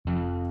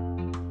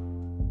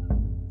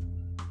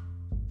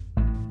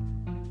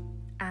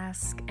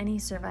Ask any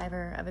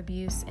survivor of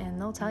abuse and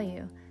they'll tell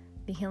you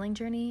the healing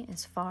journey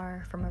is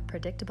far from a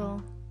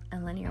predictable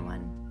and linear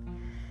one.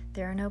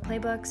 There are no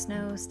playbooks,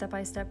 no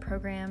step-by-step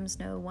programs,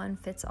 no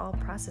one-fits-all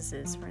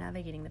processes for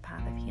navigating the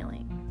path of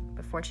healing.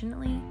 But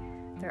fortunately,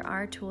 there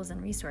are tools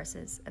and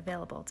resources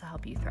available to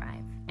help you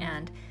thrive,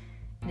 and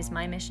it is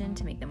my mission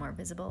to make them more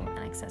visible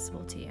and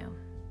accessible to you.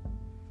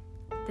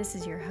 This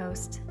is your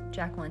host,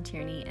 Jacqueline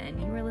Tierney,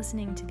 and you are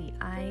listening to the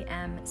I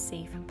Am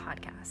Safe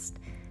podcast,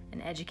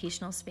 an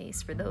educational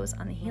space for those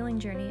on the healing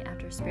journey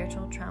after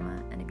spiritual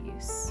trauma and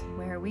abuse,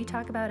 where we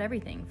talk about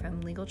everything from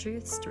legal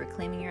truths to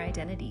reclaiming your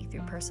identity through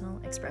personal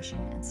expression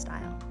and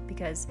style,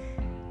 because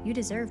you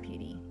deserve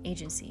beauty,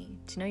 agency,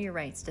 to know your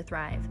rights, to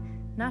thrive,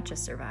 not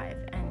just survive,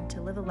 and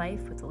to live a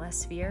life with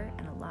less fear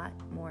and a lot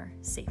more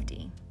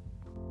safety.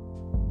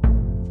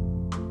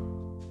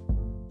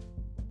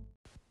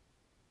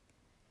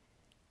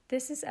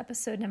 This is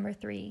episode number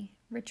 3,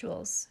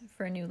 Rituals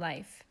for a New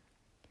Life.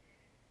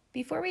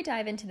 Before we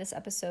dive into this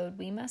episode,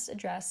 we must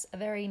address a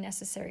very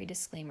necessary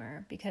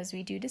disclaimer because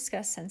we do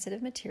discuss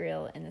sensitive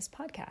material in this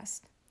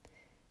podcast.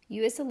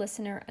 You as a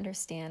listener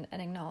understand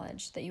and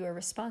acknowledge that you are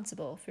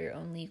responsible for your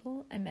own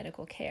legal and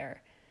medical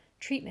care,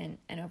 treatment,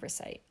 and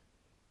oversight.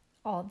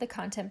 All of the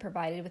content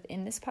provided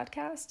within this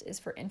podcast is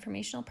for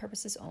informational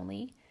purposes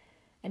only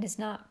and does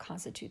not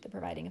constitute the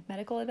providing of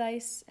medical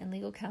advice and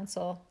legal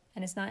counsel,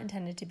 and is not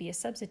intended to be a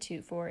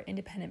substitute for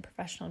independent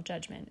professional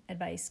judgment,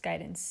 advice,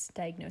 guidance,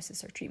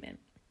 diagnosis, or treatment.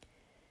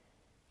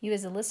 You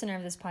as a listener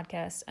of this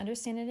podcast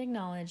understand and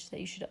acknowledge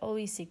that you should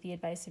always seek the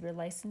advice of your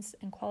licensed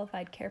and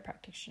qualified care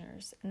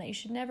practitioners, and that you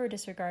should never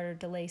disregard or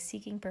delay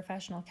seeking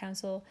professional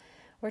counsel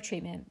or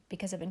treatment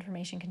because of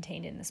information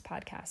contained in this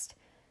podcast.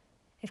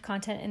 If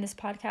content in this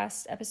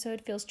podcast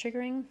episode feels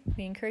triggering,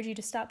 we encourage you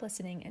to stop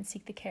listening and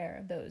seek the care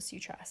of those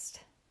you trust.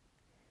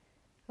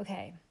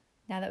 Okay,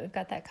 now that we've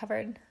got that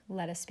covered,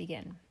 let us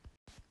begin.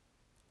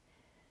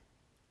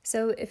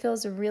 So it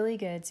feels really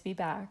good to be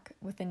back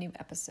with a new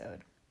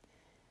episode.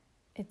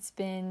 It's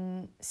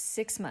been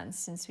 6 months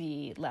since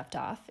we left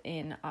off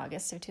in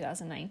August of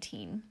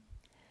 2019.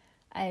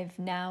 I've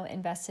now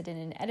invested in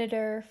an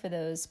editor for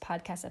those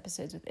podcast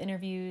episodes with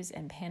interviews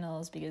and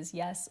panels because,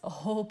 yes, a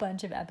whole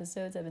bunch of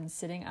episodes have been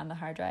sitting on the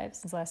hard drive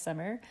since last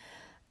summer,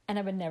 and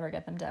I would never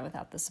get them done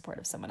without the support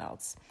of someone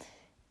else.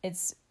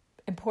 It's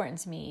important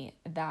to me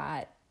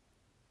that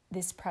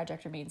this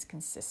project remains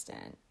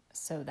consistent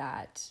so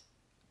that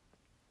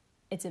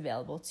it's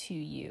available to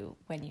you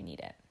when you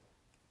need it.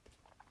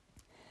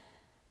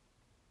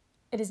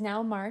 It is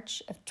now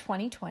March of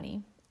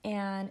 2020,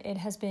 and it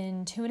has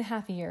been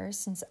 2.5 years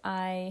since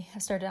I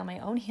have started on my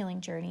own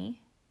healing journey.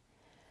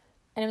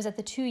 And it was at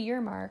the 2-year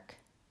mark,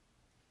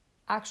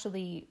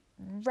 actually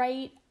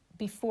right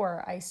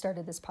before I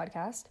started this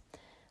podcast,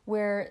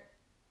 where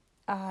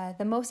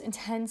the most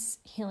intense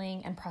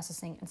healing and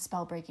processing and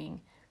spell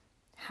breaking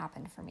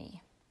happened for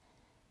me.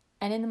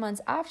 And in the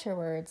months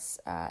afterwards,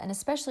 and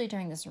especially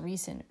during this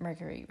recent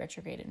Mercury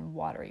retrograde in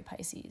watery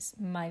Pisces,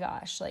 my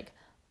gosh, like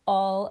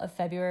all of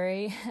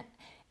February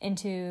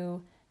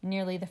into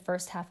nearly the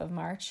first half of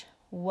March,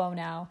 whoa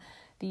now,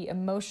 the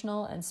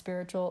emotional and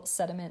spiritual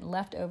sediment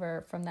left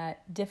over from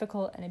that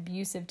difficult and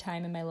abusive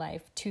time in my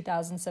life,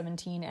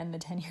 2017 and the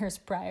 10 years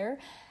prior,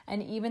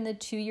 and even the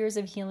 2 years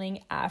of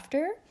healing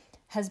after,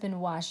 has been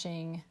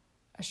washing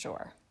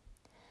ashore.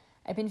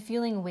 I've been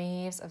feeling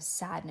waves of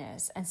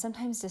sadness and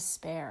sometimes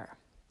despair.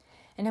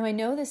 And now I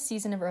know this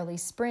season of early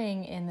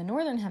spring in the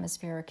Northern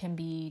Hemisphere can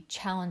be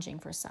challenging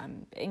for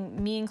some,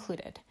 me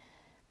included.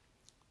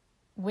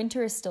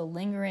 Winter is still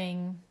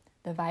lingering.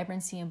 The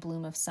vibrancy and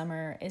bloom of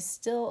summer is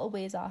still a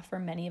ways off for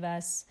many of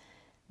us.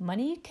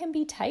 Money can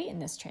be tight in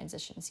this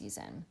transition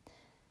season.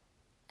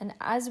 And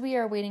as we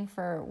are waiting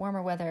for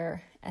warmer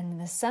weather and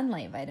the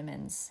sunlight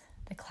vitamins,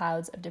 the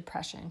clouds of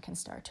depression can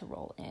start to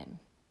roll in.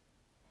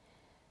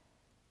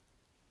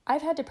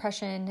 I've had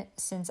depression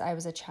since I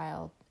was a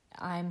child.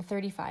 I'm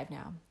 35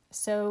 now,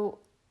 so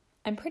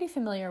I'm pretty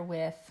familiar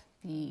with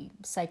the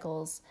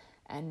cycles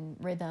and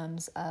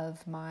rhythms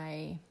of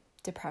my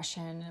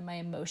depression and my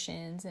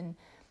emotions and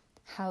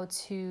how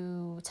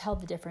to tell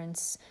the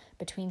difference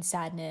between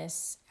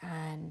sadness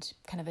and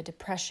kind of a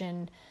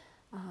depression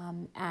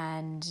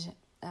and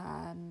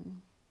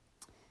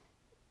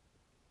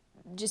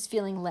just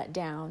feeling let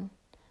down.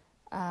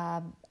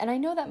 And I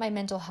know that my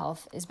mental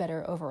health is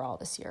better overall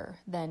this year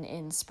than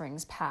in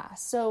springs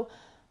past. So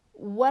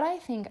what I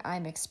think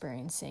I'm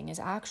experiencing is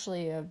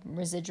actually a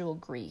residual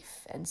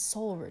grief and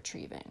soul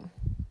retrieving.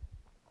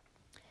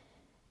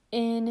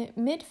 In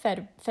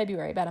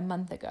mid-February, about a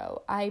month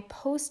ago, I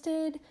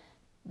posted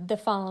the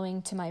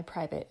following to my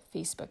private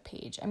Facebook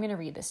page. I'm going to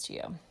read this to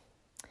you.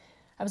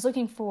 I was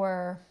looking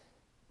for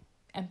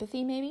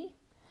empathy, maybe,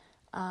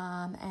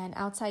 and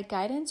outside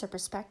guidance or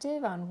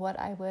perspective on what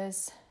I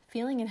was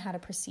feeling and how to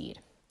proceed.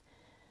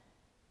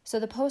 So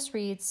the post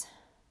reads,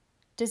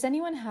 "Does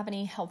anyone have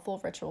any helpful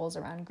rituals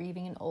around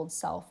grieving an old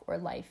self or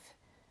life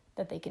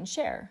that they can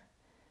share?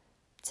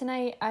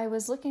 Tonight, I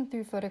was looking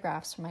through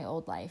photographs from my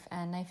old life,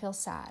 and I feel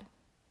sad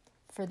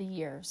for the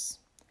years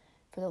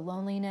for the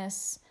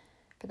loneliness,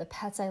 for the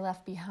pets I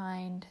left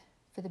behind,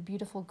 for the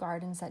beautiful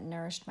gardens that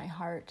nourished my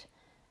heart,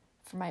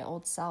 for my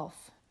old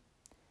self.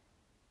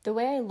 The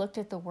way I looked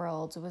at the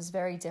world was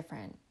very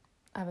different.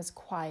 I was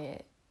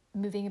quiet,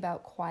 moving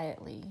about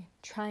quietly,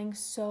 trying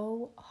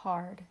so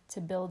hard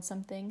to build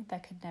something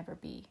that could never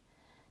be,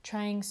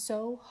 trying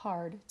so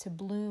hard to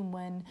bloom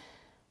when,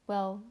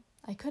 well,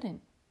 I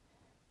couldn't.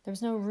 There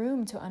was no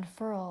room to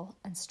unfurl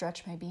and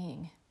stretch my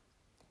being.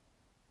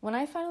 When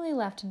I finally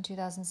left in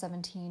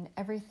 2017,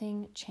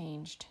 everything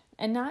changed.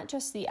 And not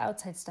just the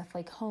outside stuff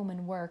like home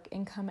and work,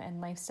 income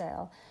and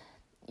lifestyle,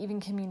 even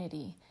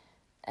community.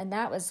 And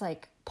that was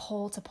like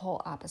pole to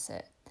pole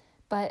opposite.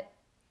 But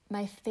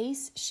my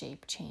face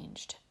shape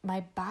changed.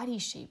 My body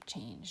shape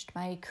changed.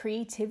 My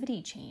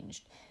creativity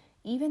changed.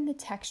 Even the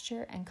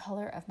texture and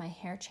color of my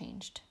hair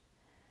changed.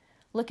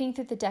 Looking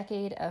through the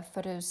decade of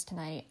photos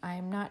tonight,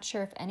 I'm not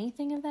sure if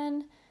anything of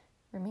then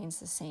remains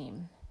the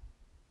same.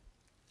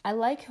 I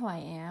like who I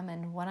am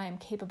and what I am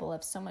capable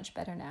of so much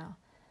better now.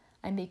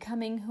 I'm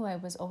becoming who I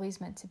was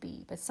always meant to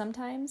be, but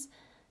sometimes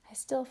I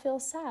still feel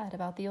sad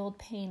about the old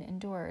pain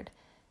endured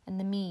and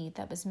the me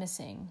that was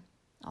missing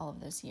all of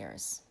those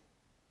years.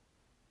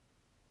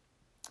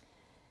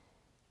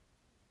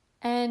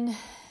 And,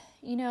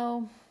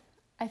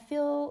 I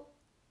feel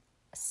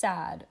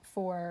sad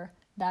for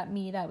that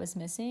me that was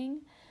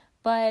missing,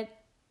 but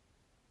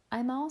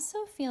I'm also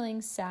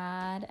feeling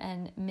sad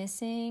and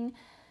missing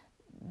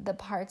the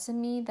parts of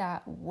me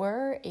that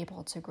were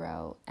able to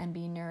grow and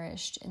be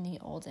nourished in the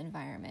old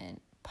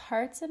environment.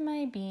 Parts of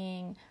my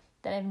being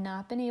that I've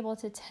not been able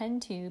to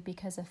tend to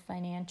because of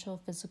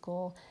financial,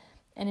 physical,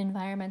 and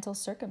environmental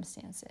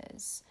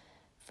circumstances.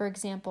 For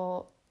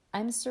example,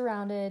 I'm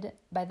surrounded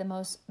by the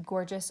most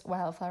gorgeous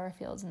wildflower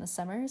fields in the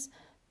summers,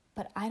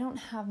 but I don't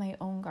have my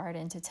own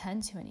garden to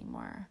tend to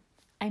anymore.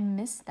 I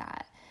miss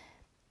that.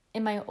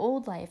 In my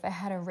old life, I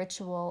had a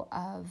ritual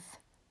of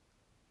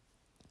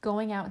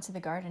going out into the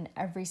garden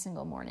every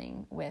single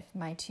morning with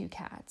my 2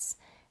 cats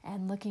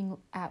and looking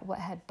at what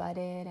had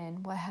budded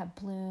and what had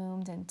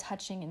bloomed and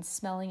touching and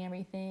smelling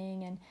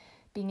everything and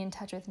being in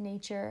touch with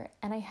nature.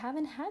 And I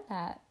haven't had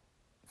that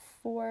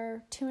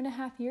for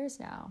 2.5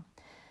 years now.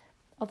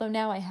 Although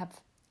now I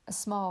have a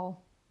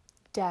small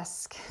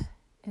desk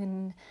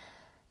in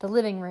the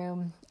living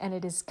room and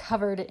it is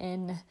covered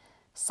in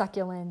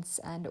succulents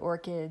and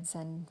orchids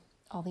and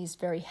all these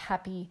very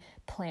happy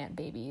plant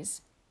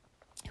babies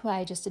who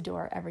I just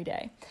adore every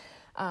day.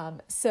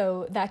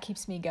 So that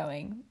keeps me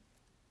going.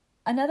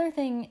 Another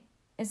thing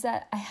is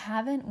that I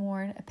haven't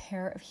worn a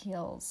pair of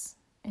heels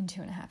in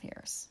 2.5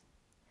 years.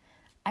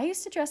 I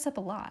used to dress up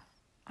a lot.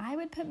 I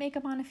would put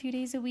makeup on a few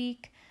days a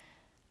week.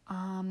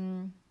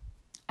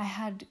 I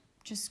had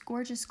just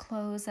gorgeous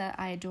clothes that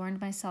I adorned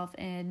myself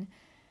in.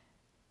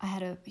 I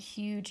had a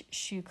huge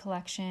shoe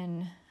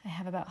collection. I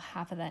have about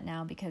half of that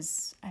now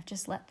because I've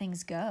just let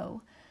things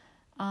go.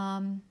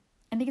 And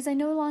because I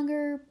no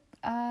longer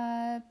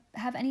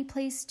have any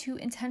place to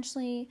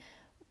intentionally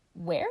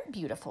wear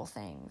beautiful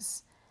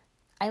things.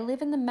 I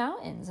live in the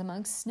mountains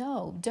amongst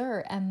snow,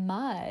 dirt, and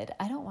mud.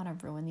 I don't want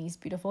to ruin these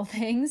beautiful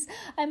things.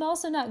 I'm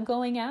also not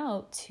going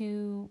out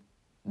to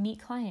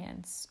meet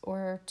clients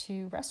or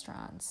to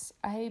restaurants.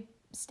 I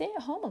stay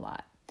at home a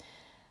lot.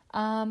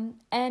 And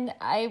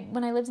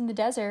when I lived in the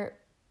desert,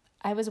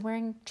 I was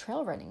wearing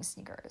trail running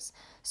sneakers.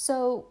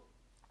 So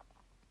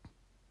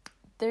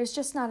there's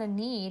just not a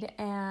need,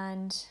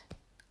 and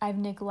I've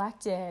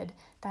neglected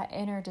that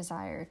inner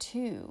desire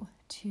to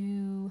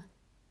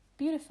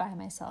beautify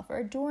myself or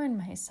adorn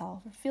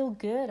myself or feel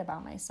good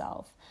about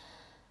myself.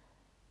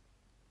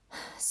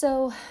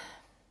 So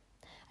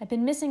I've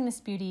been missing this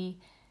beauty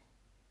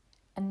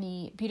and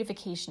the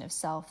beautification of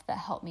self that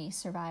helped me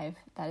survive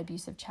that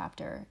abusive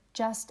chapter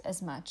just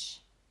as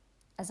much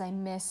as I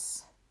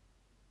miss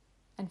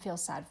and feel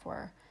sad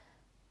for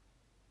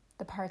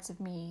the parts of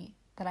me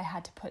that I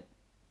had to put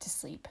to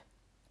sleep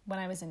when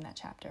I was in that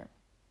chapter.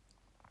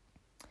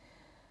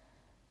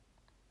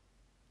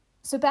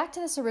 So back to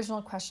this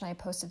original question I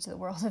posted to the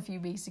world a few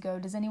weeks ago.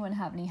 Does anyone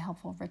have any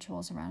helpful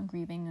rituals around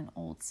grieving an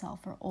old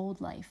self or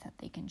old life that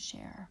they can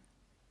share?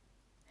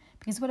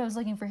 Because what I was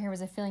looking for here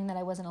was a feeling that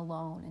I wasn't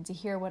alone, and to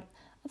hear what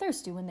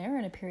others do when they're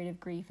in a period of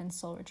grief and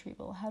soul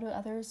retrieval. How do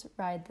others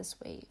ride this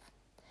wave?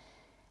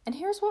 And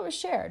here's what was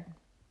shared.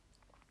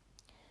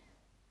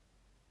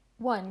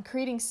 1,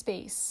 creating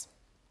space.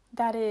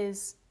 That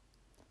is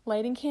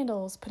lighting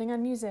candles, putting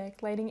on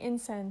music, lighting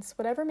incense,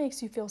 whatever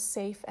makes you feel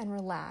safe and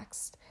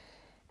relaxed.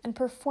 And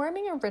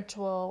performing a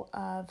ritual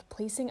of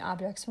placing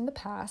objects from the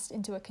past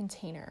into a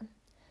container,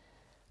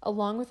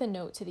 along with a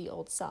note to the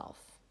old self.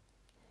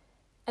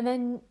 And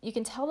then you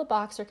can tell the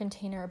box or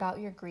container about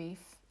your grief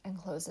and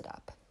close it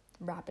up.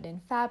 Wrap it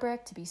in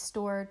fabric to be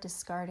stored,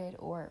 discarded,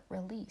 or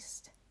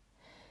released.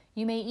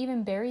 You may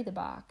even bury the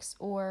box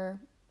or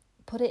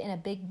put it in a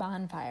big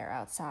bonfire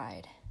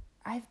outside.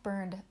 I've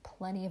burned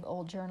plenty of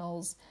old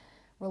journals,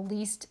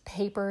 released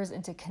papers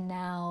into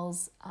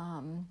canals,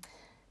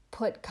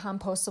 put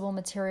compostable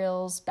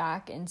materials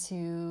back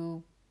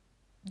into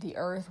the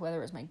earth, whether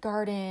it was my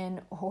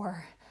garden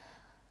or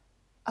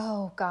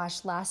Oh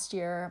gosh, last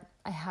year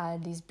I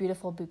had these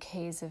beautiful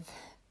bouquets of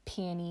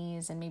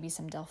peonies and maybe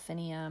some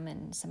delphinium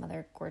and some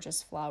other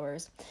gorgeous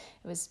flowers.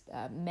 It was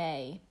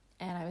May,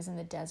 and I was in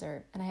the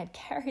desert, and I had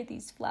carried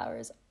these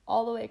flowers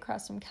all the way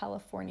across from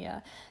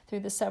California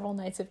through the several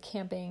nights of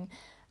camping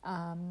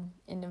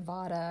in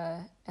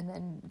Nevada and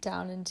then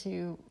down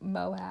into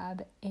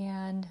Moab.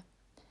 And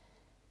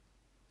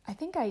I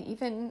think I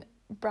even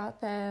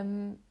brought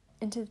them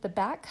into the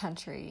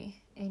backcountry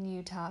in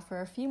Utah for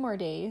a few more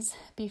days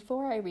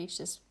before I reached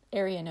this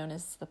area known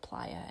as the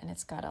Playa, and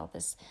it's got all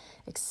this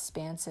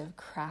expansive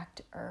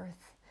cracked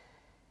earth,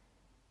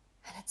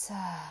 and it's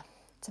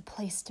a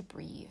place to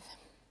breathe.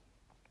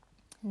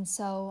 And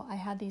so I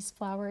had these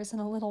flowers in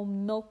a little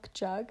milk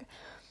jug,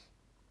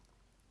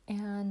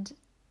 and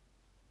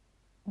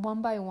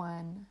one by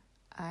one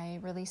I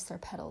released their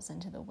petals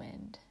into the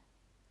wind.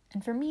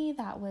 And for me,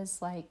 that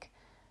was like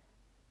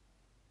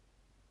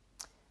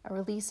a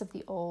release of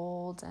the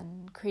old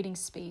and creating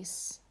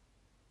space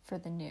for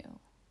the new.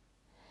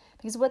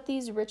 Because what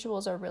these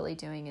rituals are really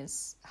doing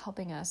is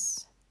helping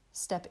us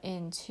step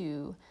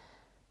into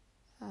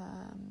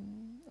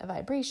a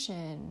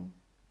vibration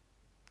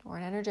or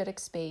an energetic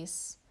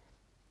space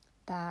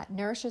that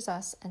nourishes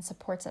us and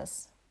supports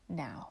us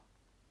now.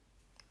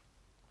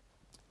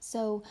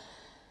 So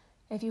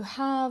if you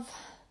have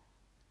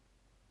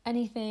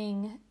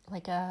anything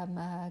like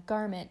a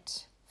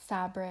garment,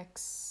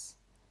 fabrics,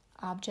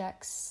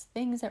 objects,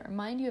 things that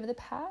remind you of the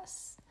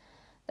past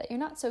that you're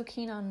not so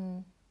keen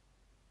on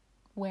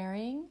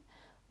wearing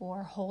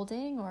or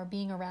holding or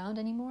being around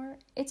anymore,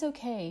 it's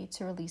okay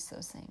to release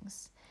those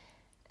things.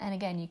 And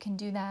again, you can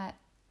do that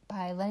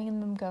by letting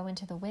them go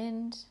into the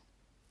wind,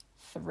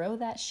 throw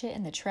that shit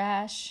in the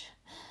trash,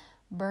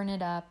 burn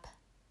it up,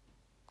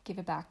 give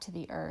it back to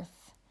the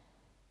earth,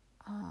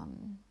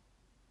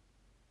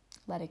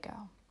 let it go.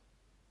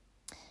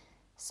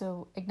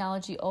 So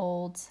acknowledge the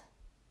old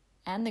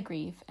and the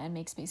grief and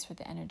make space for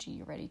the energy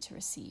you're ready to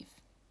receive.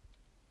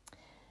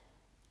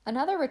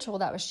 Another ritual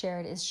that was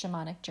shared is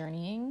shamanic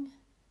journeying,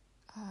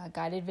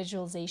 guided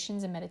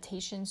visualizations and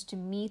meditations to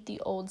meet the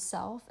old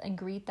self and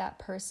greet that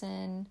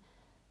person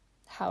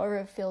however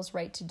it feels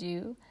right to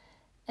do,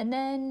 and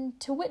then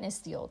to witness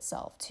the old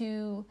self,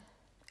 to,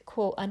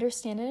 quote,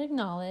 understand and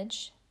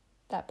acknowledge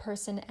that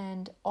person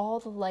and all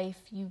the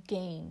life you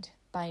gained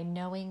by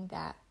knowing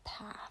that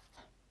path.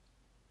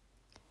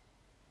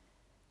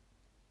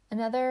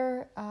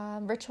 Another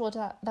ritual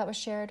that was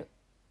shared,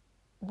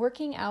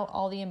 working out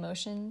all the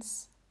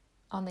emotions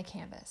on the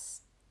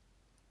canvas,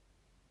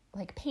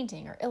 like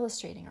painting or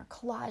illustrating or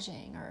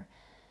collaging or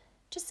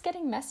just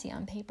getting messy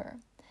on paper.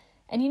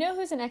 And you know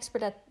who's an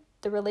expert at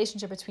the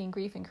relationship between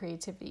grief and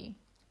creativity?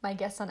 My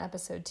guests on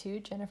episode 2,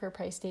 Jennifer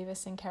Price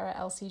Davis and Kara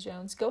Elsie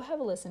Jones. Go have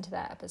a listen to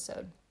that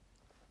episode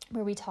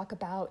where we talk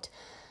about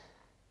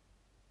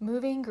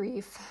moving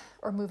grief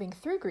or moving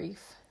through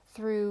grief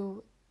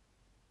through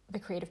the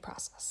creative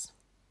process.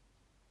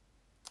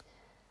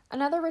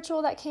 Another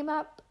ritual that came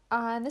up,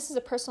 and this is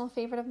a personal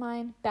favorite of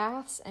mine,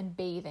 baths and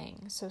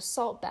bathing. So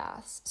salt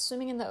baths,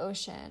 swimming in the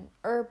ocean,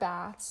 herb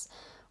baths,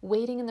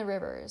 wading in the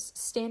rivers,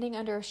 standing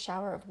under a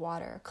shower of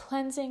water,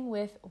 cleansing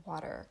with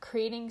water,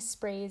 creating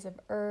sprays of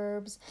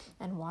herbs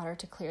and water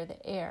to clear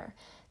the air.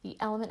 The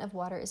element of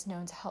water is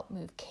known to help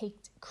move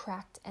caked,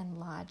 cracked, and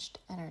lodged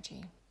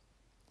energy.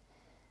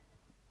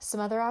 Some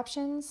other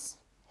options,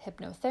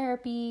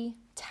 hypnotherapy,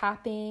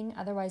 tapping,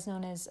 otherwise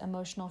known as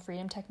emotional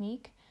freedom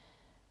technique,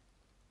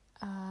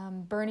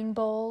 burning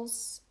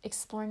bowls,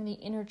 exploring the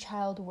inner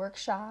child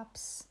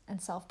workshops,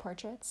 and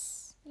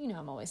self-portraits. You know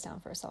I'm always down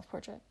for a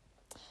self-portrait.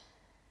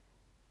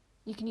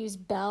 You can use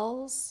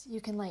bells, you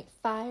can light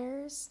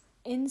fires,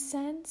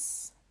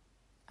 incense.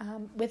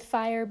 With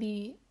fire,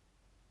 be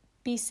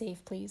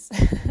safe, please.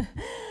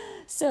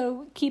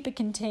 So keep it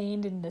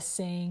contained in the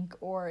sink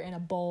or in a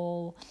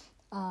bowl,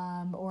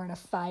 or in a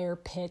fire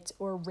pit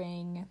or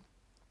ring.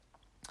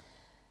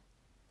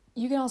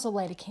 You can also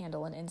light a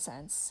candle and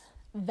incense.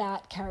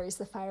 That carries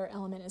the fire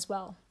element as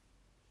well.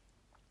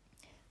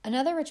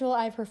 Another ritual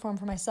I've performed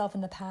for myself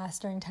in the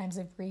past during times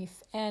of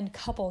grief, and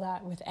couple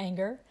that with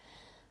anger,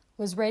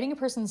 was writing a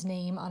person's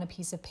name on a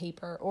piece of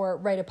paper, or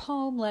write a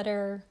poem,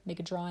 letter, make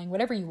a drawing,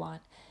 whatever you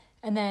want,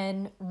 and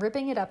then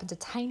ripping it up into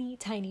tiny,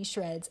 tiny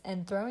shreds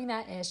and throwing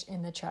that ish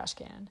in the trash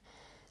can.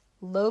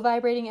 Low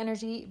vibrating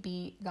energy,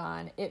 be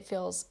gone. It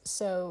feels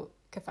so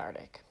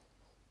cathartic.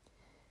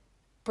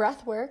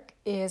 Breath work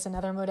is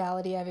another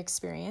modality I've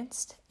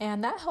experienced,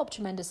 and that helped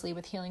tremendously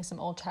with healing some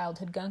old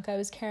childhood gunk I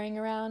was carrying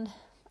around.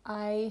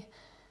 I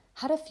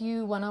had a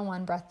few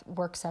one-on-one breath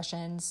work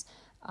sessions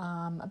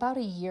about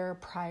a year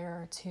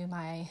prior to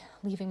my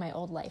leaving my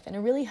old life, and it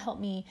really helped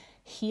me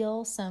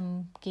heal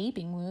some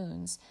gaping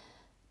wounds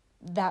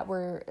that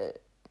were,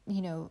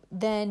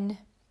 then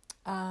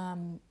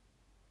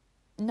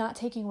not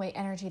taking away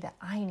energy that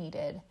I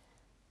needed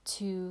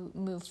to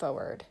move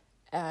forward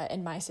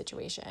in my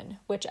situation,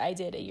 which I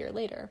did a year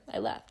later. I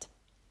left.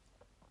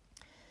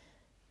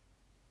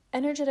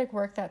 energetic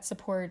work that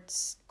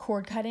supports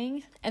cord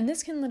cutting, and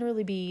this can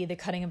literally be the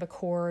cutting of a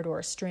cord or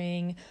a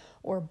string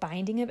or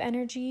binding of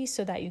energy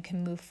so that you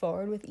can move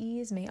forward with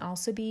ease, may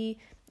also be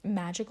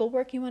magical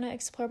work you want to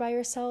explore by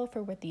yourself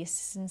or with the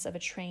assistance of a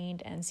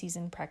trained and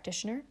seasoned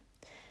practitioner.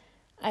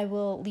 I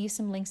will leave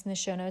some links in the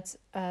show notes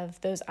of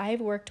those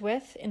I've worked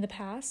with in the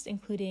past,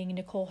 including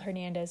Nicole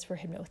Hernandez for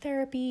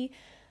hypnotherapy,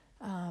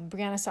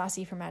 Brianna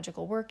Sassi for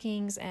magical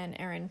workings, and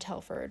Erin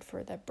Telford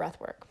for the breath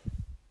work.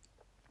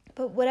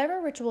 But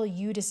whatever ritual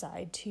you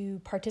decide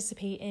to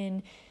participate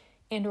in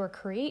and or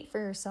create for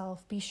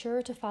yourself, be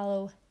sure to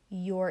follow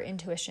your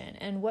intuition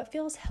and what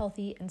feels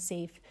healthy and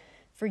safe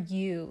for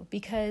you,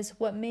 because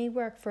what may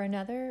work for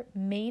another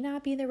may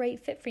not be the right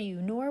fit for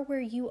you, nor where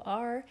you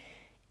are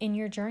in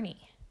your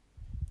journey.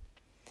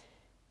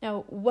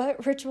 Now,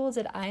 what ritual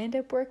did I end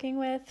up working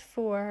with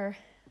for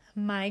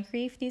my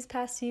grief these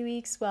past few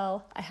weeks?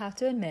 Well, I have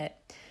to admit,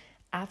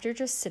 after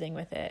just sitting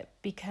with it,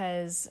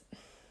 because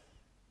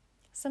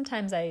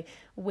sometimes I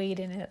wade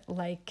in it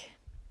like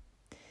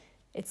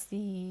it's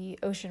the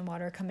ocean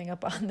water coming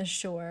up on the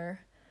shore,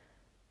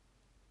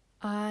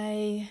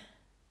 I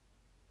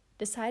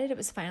decided it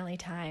was finally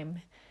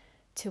time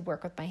to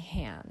work with my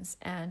hands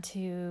and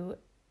to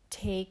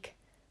take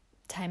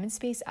time and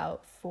space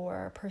out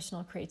for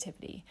personal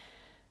creativity.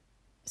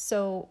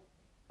 So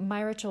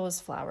my ritual is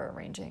flower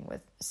arranging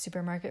with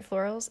supermarket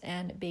florals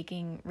and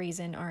baking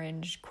raisin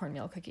orange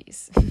cornmeal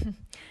cookies.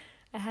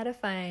 I had to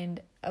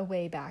find a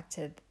way back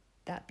to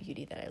that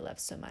beauty that I love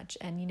so much.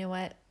 And you know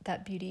what?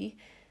 That beauty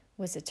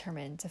was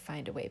determined to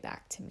find a way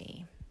back to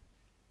me.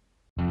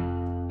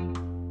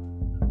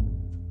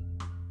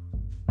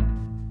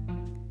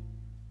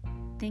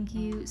 Thank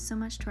you so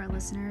much to our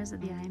listeners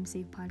of the I Am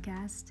Safe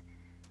podcast.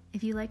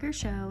 If you like our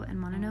show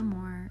and want to know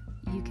more,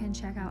 you can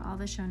check out all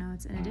the show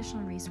notes and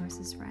additional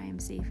resources for I Am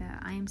Safe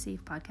at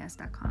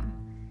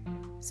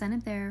iamsafepodcast.com. Sign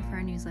up there for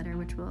our newsletter,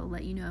 which will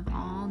let you know of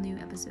all new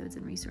episodes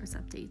and resource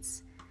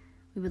updates.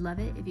 We would love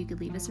it if you could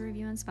leave us a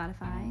review on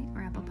Spotify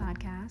or Apple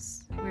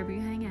Podcasts, wherever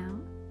you hang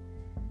out.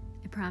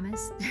 I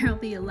promise there will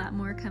be a lot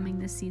more coming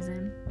this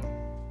season.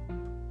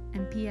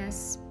 And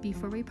P.S.,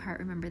 before we part,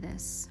 remember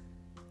this: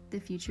 the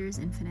future is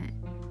infinite,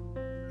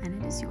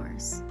 and it is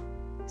yours.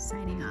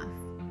 Signing off,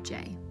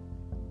 Jay.